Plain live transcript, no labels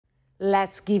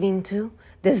Let's give into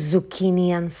the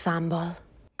Zucchini Ensemble.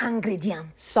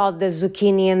 Ingredients. Salt the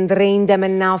zucchini and drain them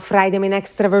and now fry them in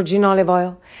extra virgin olive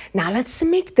oil. Now let's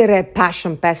make the red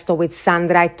passion pesto with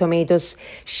sun-dried tomatoes,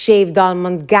 shaved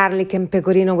almond, garlic and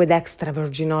pecorino with extra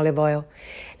virgin olive oil.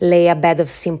 Lay a bed of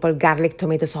simple garlic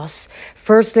tomato sauce.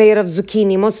 First layer of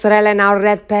zucchini, mozzarella and our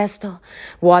red pesto.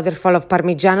 Water full of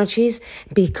Parmigiano cheese.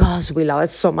 Because we love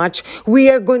it so much, we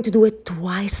are going to do it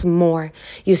twice more.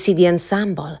 You see, the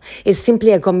ensemble is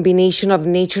simply a combination of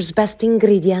nature's best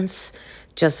ingredients.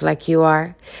 Just like you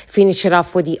are. Finish it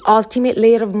off with the ultimate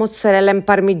layer of mozzarella and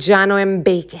Parmigiano and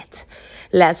bake it.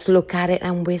 Let's look at it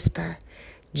and whisper,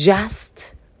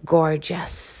 just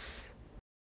gorgeous.